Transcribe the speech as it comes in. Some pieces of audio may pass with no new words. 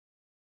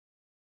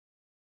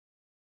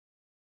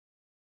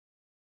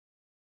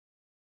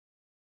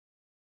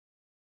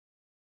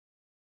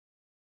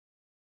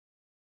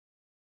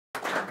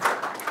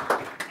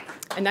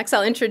And next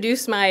I'll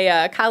introduce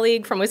my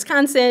colleague from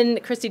Wisconsin,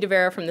 Kristy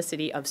DeVera from the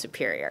city of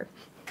Superior.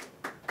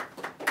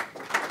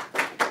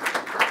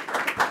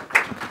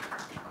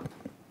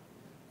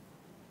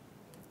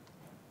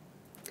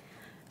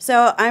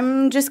 So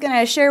I'm just going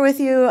to share with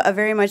you a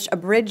very much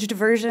abridged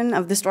version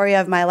of the story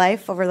of my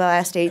life over the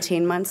last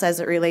 18 months as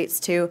it relates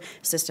to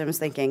systems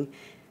thinking.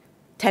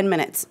 10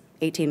 minutes,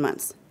 18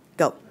 months.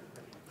 Go.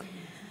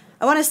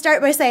 I want to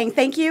start by saying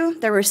thank you.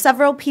 There were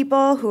several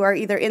people who are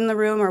either in the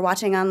room or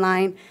watching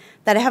online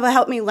that have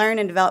helped me learn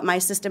and develop my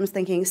systems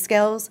thinking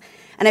skills,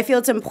 and I feel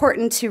it's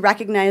important to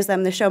recognize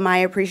them to show my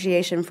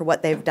appreciation for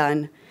what they've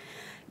done.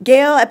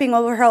 Gail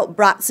Epping-Overholt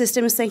brought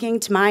systems thinking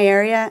to my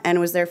area and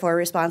was therefore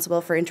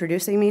responsible for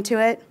introducing me to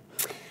it.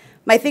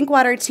 My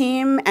ThinkWater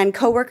team and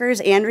coworkers,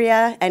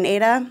 Andrea and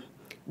Ada,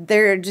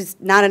 there are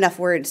just not enough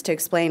words to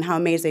explain how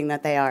amazing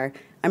that they are.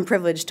 I'm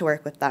privileged to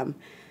work with them.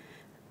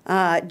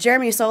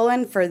 Jeremy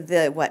Solon for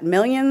the,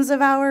 millions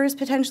of hours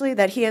potentially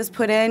that he has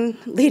put in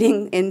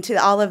leading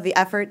into all of the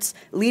efforts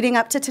leading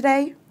up to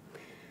today.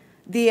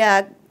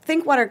 The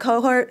ThinkWater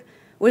cohort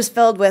was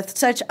filled with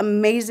such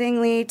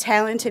amazingly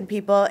talented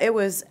people. It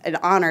was an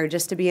honor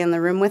just to be in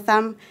the room with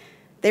them.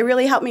 They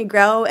really helped me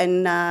grow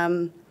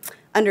and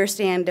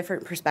understand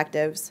different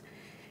perspectives.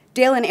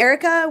 Dale and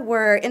Erica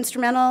were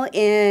instrumental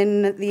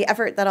in the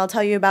effort that I'll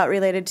tell you about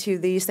related to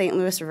the St.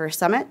 Louis River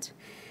Summit,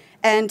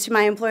 and to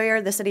my employer,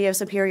 the City of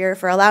Superior,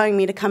 for allowing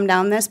me to come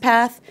down this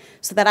path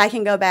so that I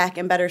can go back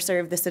and better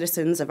serve the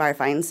citizens of our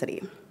fine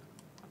city.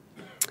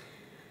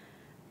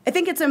 I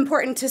think it's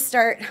important to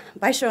start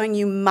by showing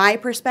you my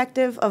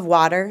perspective of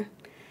water,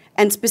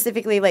 and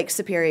specifically Lake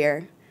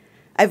Superior.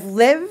 I've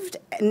lived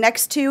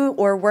next to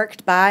or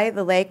worked by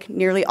the lake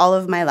nearly all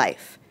of my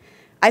life.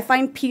 I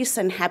find peace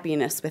and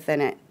happiness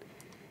within it.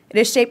 It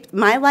has shaped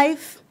my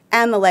life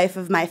and the life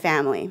of my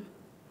family,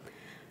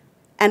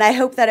 and I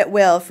hope that it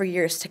will for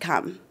years to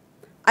come.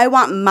 I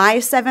want my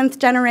 7th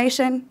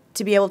generation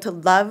to be able to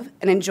love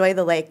and enjoy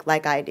the lake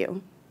like I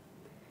do.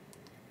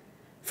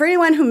 For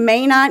anyone who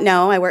may not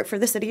know, I work for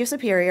the City of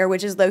Superior,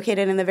 which is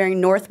located in the very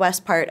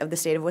northwest part of the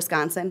state of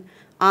Wisconsin,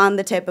 on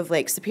the tip of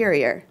Lake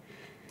Superior.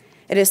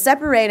 It is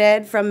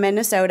separated from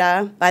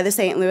Minnesota by the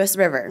St. Louis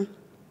River,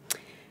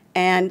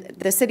 and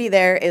the city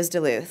there is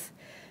Duluth.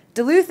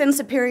 Duluth and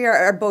Superior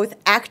are both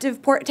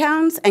active port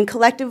towns, and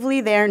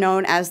collectively they are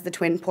known as the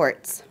Twin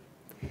Ports.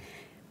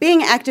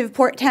 Being active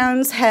port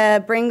towns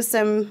brings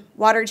some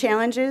water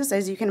challenges,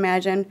 as you can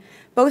imagine,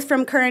 both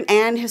from current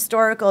and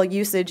historical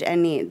usage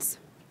and needs.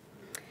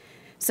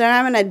 So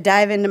now I'm going to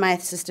dive into my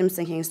systems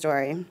thinking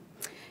story.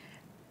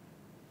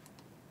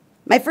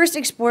 My first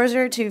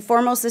exposure to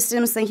formal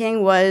systems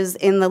thinking was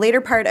in the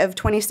later part of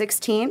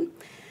 2016.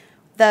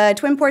 The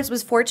Twin Ports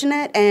was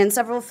fortunate, and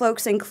several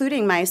folks,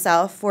 including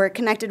myself, were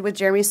connected with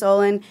Jeremy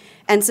Solon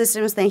and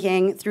systems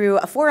thinking through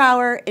a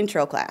 4-hour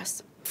intro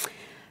class.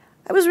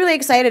 I was really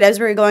excited as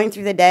we were going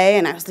through the day,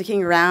 and I was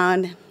looking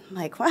around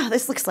like, wow,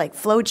 this looks like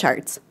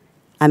flowcharts.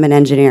 I'm an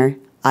engineer.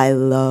 I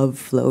love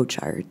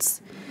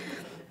flowcharts.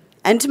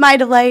 And to my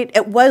delight,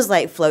 it was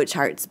like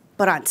flowcharts,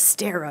 but on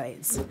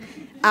steroids.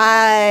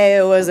 I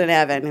was in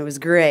heaven. It was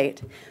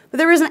great. But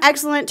there was an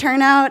excellent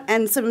turnout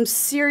and some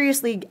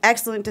seriously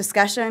excellent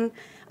discussion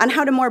on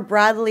how to more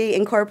broadly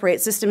incorporate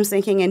systems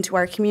thinking into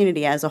our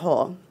community as a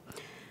whole.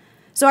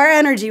 So our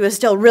energy was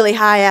still really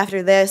high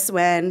after this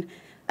when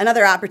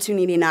another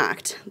opportunity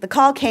knocked. The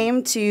call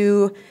came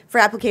for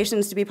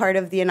applications to be part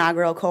of the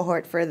inaugural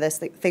cohort for this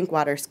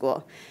ThinkWater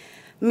school.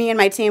 Me and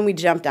my team, we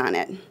jumped on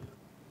it.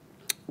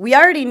 We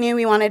already knew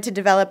we wanted to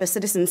develop a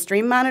citizen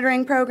stream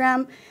monitoring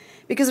program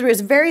because there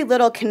was very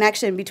little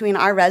connection between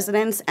our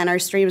residents and our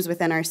streams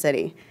within our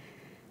city.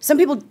 Some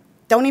people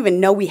don't even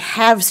know we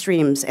have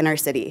streams in our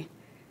city.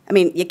 I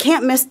mean, you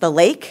can't miss the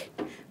lake,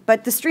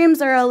 but the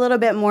streams are a little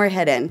bit more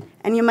hidden,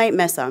 and you might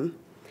miss them.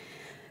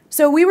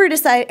 So we were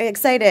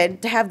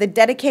excited to have the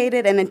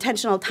dedicated and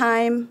intentional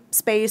time,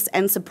 space,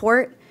 and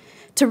support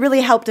to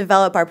really help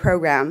develop our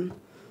program.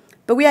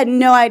 But we had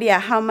no idea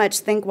how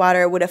much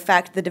ThinkWater would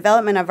affect the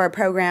development of our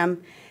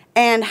program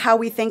and how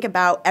we think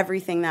about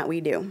everything that we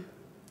do.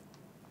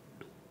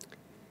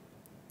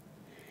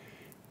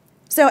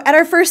 So at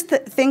our first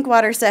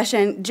ThinkWater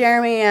session,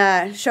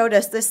 Jeremy showed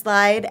us this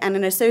slide and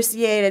an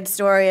associated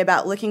story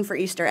about looking for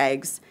Easter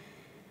eggs.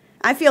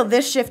 I feel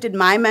this shifted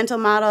my mental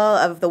model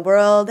of the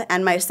world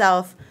and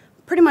myself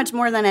pretty much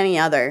more than any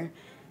other.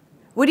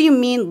 What do you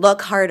mean,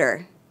 look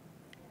harder?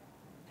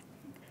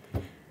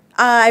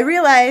 I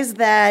realized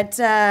that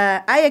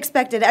I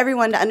expected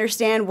everyone to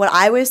understand what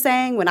I was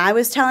saying when I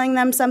was telling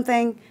them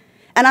something.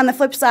 And on the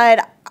flip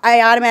side,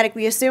 I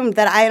automatically assumed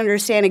that I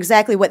understand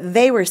exactly what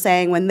they were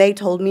saying when they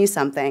told me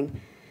something.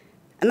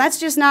 And that's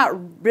just not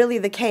really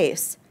the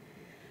case.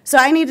 So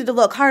I needed to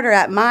look harder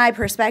at my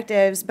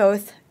perspectives,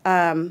 both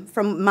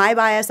from my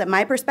bias at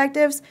my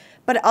perspectives,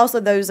 but also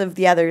those of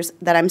the others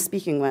that I'm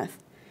speaking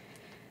with.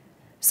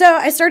 So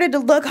I started to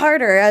look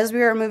harder as we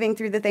were moving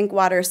through the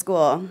ThinkWater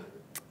school.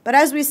 But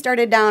as we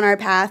started down our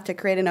path to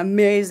create an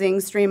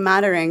amazing stream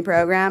monitoring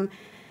program,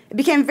 it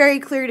became very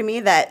clear to me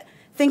that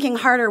thinking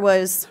harder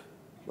was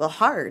Well,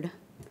 hard.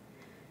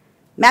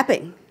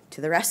 Mapping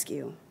to the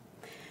rescue.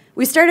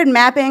 We started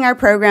mapping our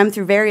program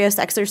through various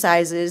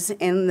exercises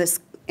in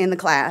the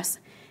class,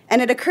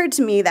 and it occurred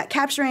to me that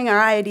capturing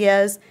our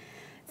ideas,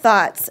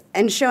 thoughts,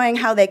 and showing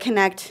how they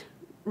connect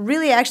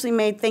really actually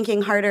made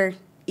thinking harder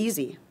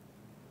easy.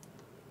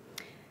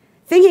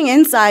 Thinking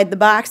inside the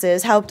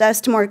boxes helped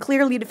us to more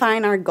clearly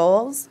define our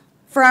goals.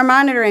 For our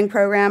monitoring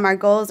program, our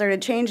goals are to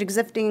change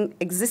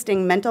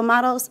existing mental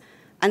models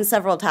on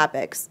several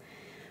topics.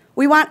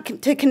 We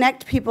want to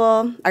connect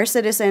people, our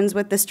citizens,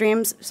 with the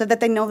streams so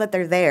that they know that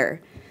they're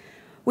there.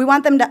 We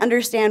want them to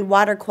understand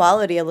water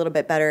quality a little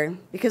bit better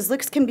because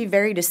looks can be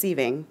very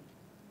deceiving.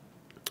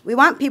 We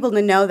want people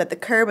to know that the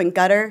curb and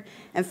gutter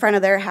in front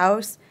of their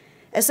house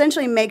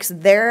essentially makes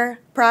their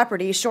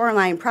property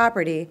shoreline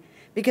property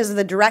because of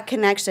the direct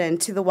connection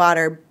to the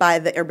water by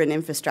the urban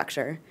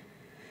infrastructure.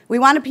 We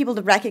wanted people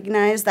to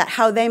recognize that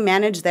how they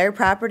manage their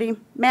property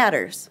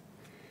matters.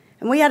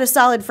 And we had a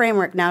solid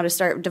framework now to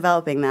start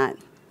developing that.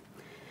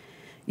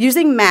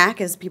 Using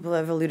MAC, as people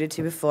have alluded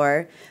to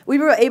before, we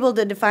were able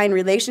to define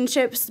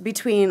relationships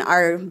between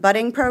our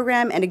budding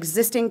program and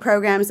existing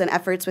programs and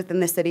efforts within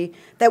the city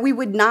that we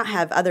would not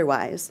have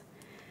otherwise.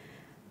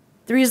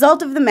 The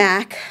result of the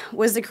MAC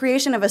was the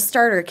creation of a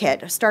starter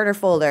kit, a starter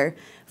folder,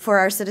 for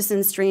our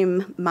citizen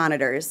stream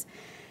monitors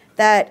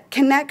that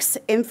connects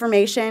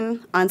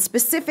information on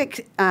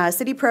specific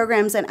city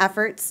programs and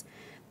efforts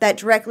that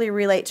directly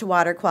relate to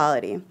water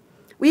quality.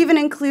 We even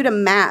include a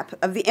map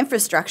of the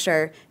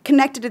infrastructure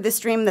connected to the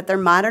stream that they're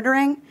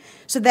monitoring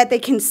so that they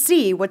can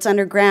see what's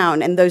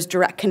underground and those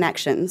direct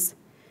connections.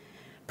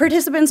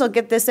 Participants will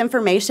get this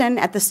information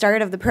at the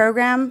start of the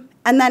program,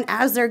 and then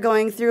as they're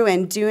going through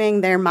and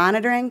doing their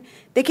monitoring,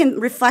 they can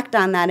reflect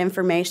on that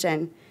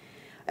information.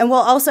 And we'll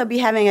also be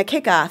having a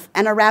kickoff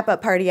and a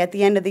wrap-up party at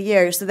the end of the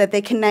year so that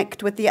they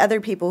connect with the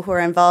other people who are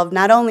involved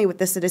not only with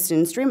the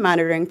Citizen Stream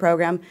Monitoring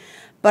Program,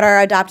 but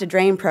our Adopted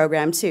Drain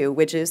program too,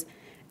 which is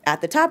at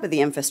the top of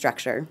the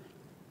infrastructure.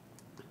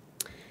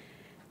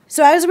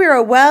 So as we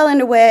were well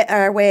into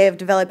our way of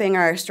developing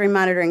our stream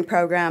monitoring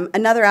program,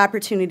 another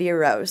opportunity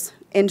arose.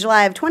 In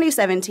July of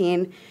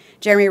 2017,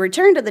 Jeremy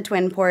returned to the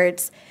Twin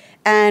Ports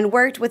and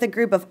worked with a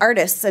group of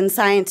artists and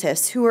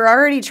scientists who were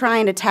already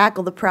trying to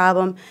tackle the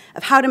problem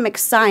of how to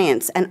mix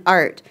science and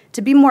art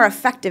to be more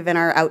effective in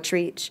our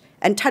outreach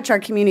and touch our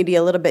community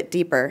a little bit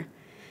deeper.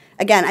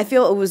 Again, I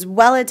feel it was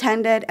well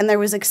attended and there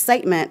was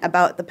excitement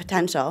about the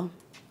potential.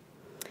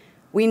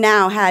 We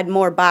now had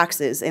more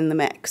boxes in the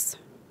mix.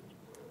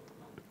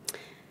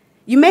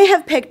 You may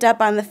have picked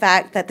up on the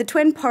fact that the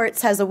Twin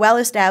Ports has a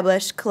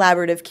well-established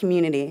collaborative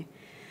community.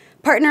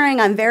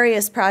 Partnering on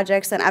various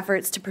projects and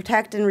efforts to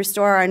protect and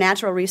restore our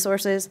natural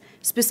resources,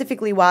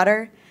 specifically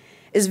water,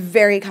 is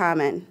very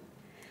common.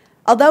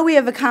 Although we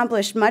have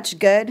accomplished much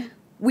good,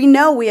 we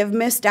know we have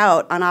missed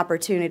out on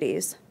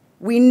opportunities.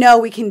 We know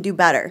we can do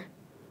better.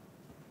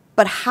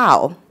 But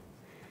how?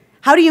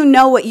 How do you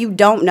know what you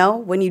don't know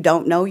when you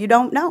don't know you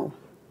don't know?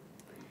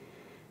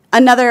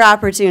 Another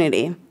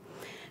opportunity.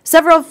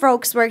 Several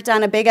folks worked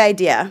on a big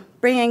idea,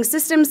 bringing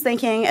systems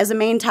thinking as a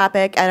main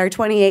topic at our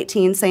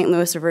 2018 St.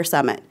 Louis River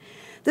Summit.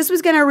 This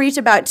was going to reach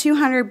about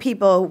 200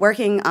 people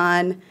working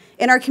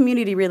in our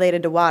community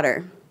related to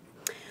water.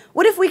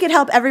 What if we could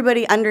help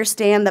everybody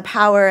understand the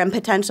power and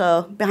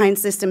potential behind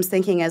systems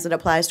thinking as it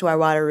applies to our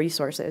water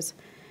resources?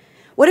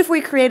 What if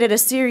we created a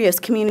serious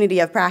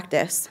community of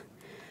practice?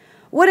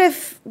 What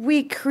if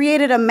we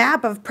created a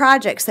map of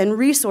projects and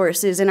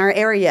resources in our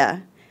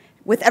area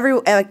with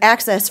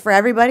access for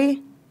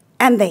everybody,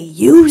 and they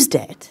used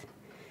it?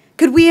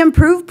 Could we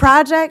improve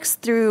projects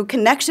through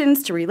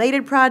connections to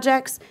related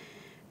projects?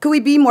 Could we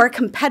be more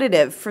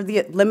competitive for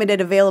the limited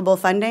available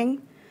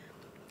funding?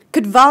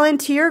 Could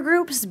volunteer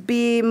groups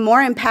be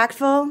more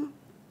impactful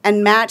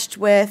and matched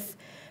with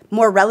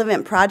more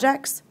relevant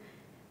projects?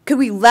 Could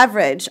we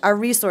leverage our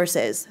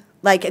resources,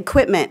 like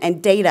equipment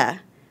and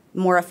data,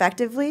 more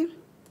effectively?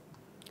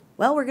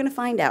 Well, we're going to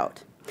find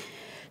out.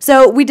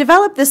 So we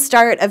developed the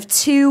start of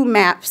 2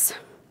 maps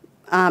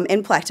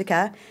in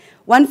Plectica,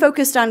 one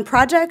focused on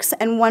projects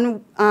and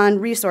one on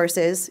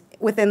resources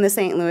within the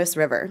St. Louis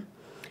River.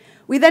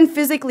 We then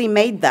physically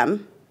made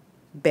them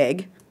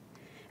big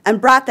and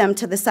brought them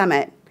to the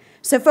summit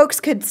so folks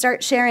could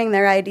start sharing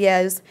their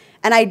ideas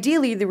and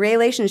ideally the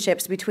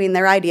relationships between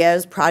their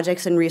ideas,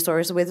 projects, and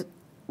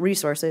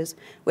resources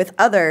with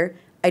other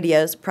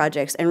ideas,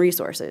 projects, and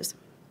resources.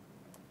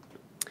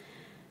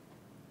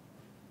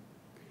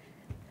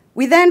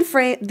 We then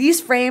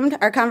framed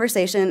our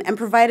conversation and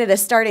provided a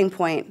starting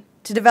point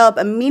to develop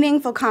a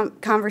meaningful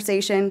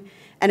conversation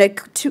and a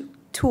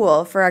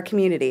tool for our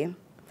community.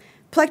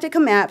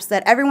 Plectica maps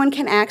that everyone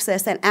can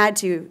access and add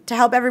to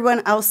help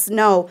everyone else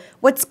know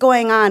what's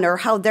going on or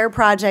how their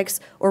projects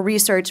or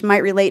research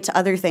might relate to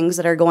other things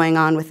that are going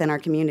on within our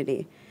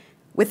community,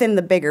 within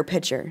the bigger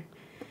picture.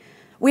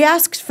 We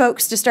asked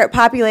folks to start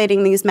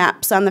populating these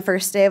maps on the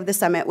first day of the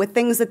summit with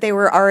things that they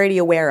were already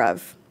aware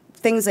of,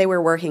 things they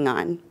were working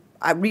on,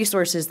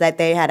 resources that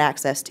they had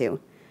access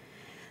to.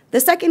 The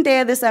second day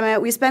of the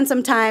summit, we spent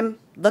some time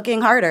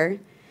looking harder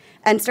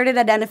and started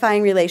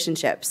identifying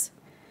relationships.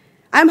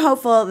 I'm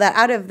hopeful that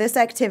out of this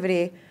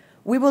activity,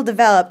 we will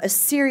develop a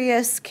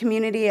serious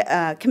community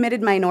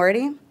committed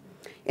minority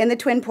in the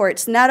Twin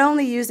Ports, not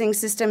only using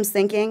systems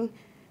thinking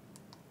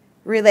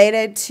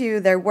related to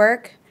their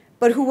work,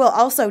 but who will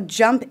also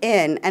jump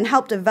in and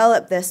help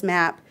develop this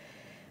map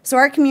so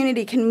our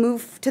community can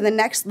move to the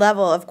next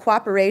level of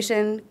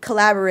cooperation,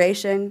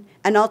 collaboration,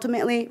 and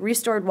ultimately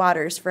restored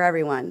waters for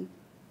everyone.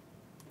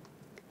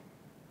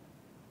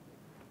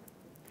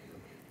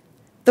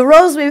 The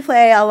roles we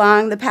play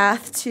along the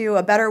path to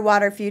a better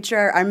water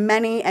future are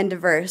many and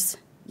diverse,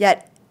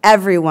 yet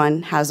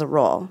everyone has a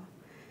role.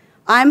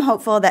 I'm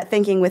hopeful that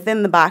thinking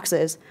within the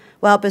boxes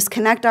will help us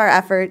connect our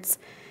efforts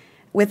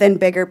within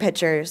bigger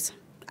pictures.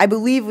 I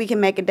believe we can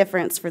make a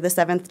difference for the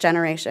 7th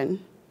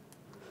generation.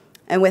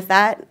 And with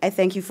that, I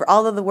thank you for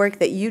all of the work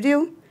that you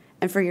do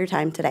and for your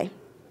time today.